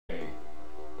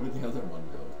Where'd the other one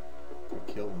go?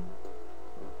 I killed him.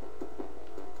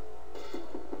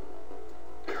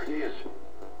 There he is.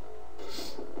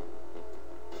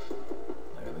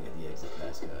 Alright, we got the exit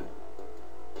pass card.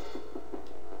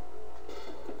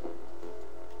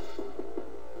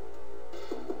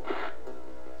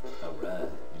 Alright,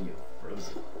 video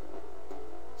frozen.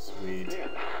 Sweet. Man,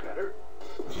 better.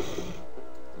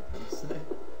 What did you say?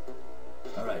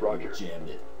 Alright, Roger. we jammed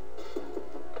it.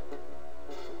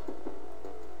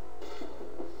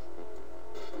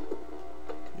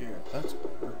 Yeah, that's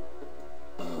better.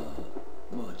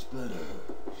 Much better.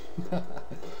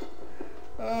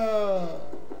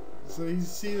 So you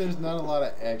see there's not a lot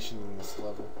of action in this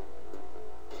level.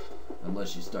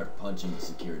 Unless you start punching the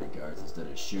security guards instead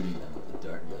of shooting them with the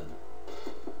dart gun.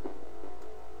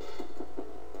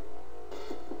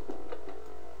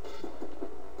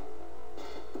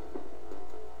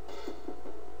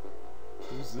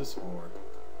 Who's this for?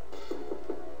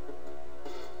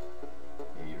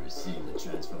 Have you received the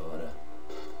transfer order?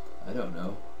 I don't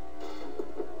know.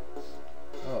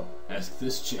 Oh, Ask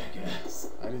this jackass.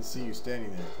 I didn't see you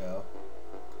standing there, pal.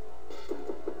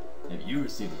 Have you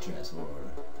received the transfer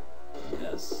order?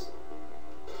 Yes.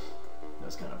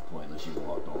 That's kind of pointless. You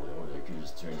walked all the way over there. You could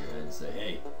just turn your head and say,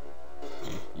 "Hey,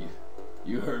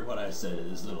 you heard what I said to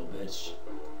this little bitch."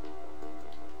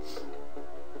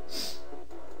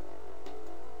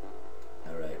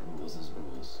 Alright, rules is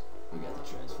rules. We got the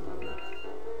transfer order.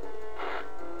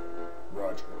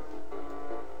 Roger.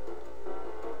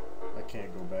 I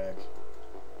can't go back.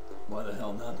 Why the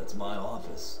hell not? That's my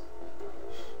office.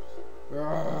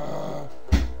 Ah.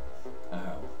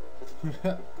 Ow.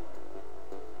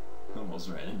 Almost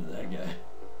ran into that guy.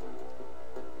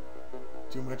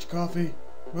 Too much coffee.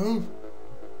 Move.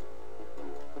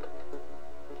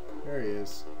 There he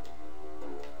is.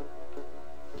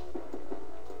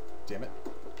 Damn it.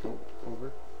 Go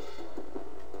over.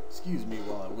 Excuse me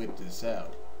while I whip this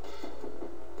out.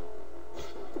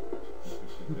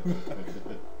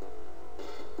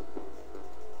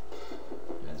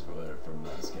 Transfer order from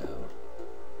Moscow.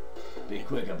 Be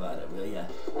quick about it, will ya?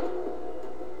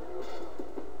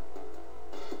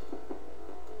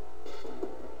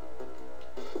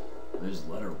 They just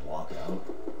let her walk out.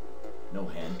 No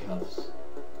handcuffs.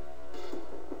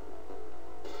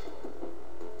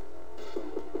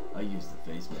 I used the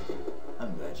facemaker.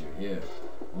 I'm glad you're here.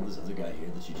 Well, this other guy here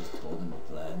that you just told him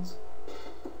the plans.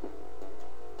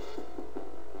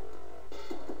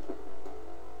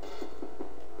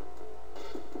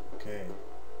 Okay.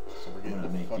 So we're I'm getting gonna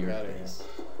the make fuck your out of here. face.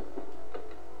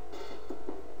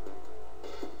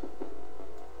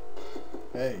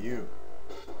 Hey, you.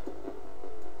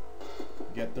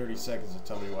 You got 30 seconds to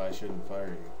tell me why I shouldn't fire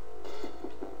you.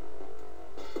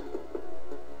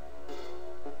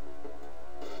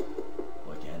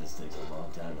 Why Candace takes a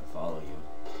long time to follow you?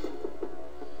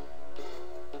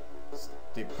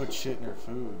 They put shit in her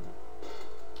food.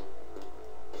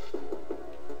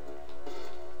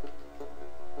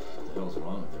 What the hell's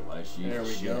wrong with her? Why is she There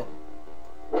we shit? go.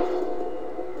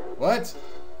 What?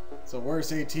 It's the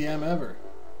worst ATM ever.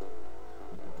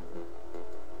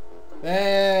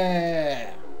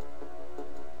 There.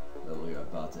 The level you're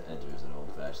about to enter is an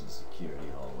old-fashioned security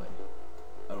hallway.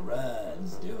 Alright,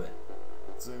 let's do it.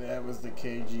 So that was the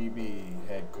K.G.B.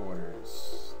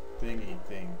 headquarters thingy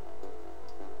thing.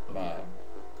 Oh, yeah. Bob.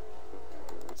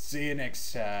 See you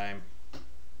next time.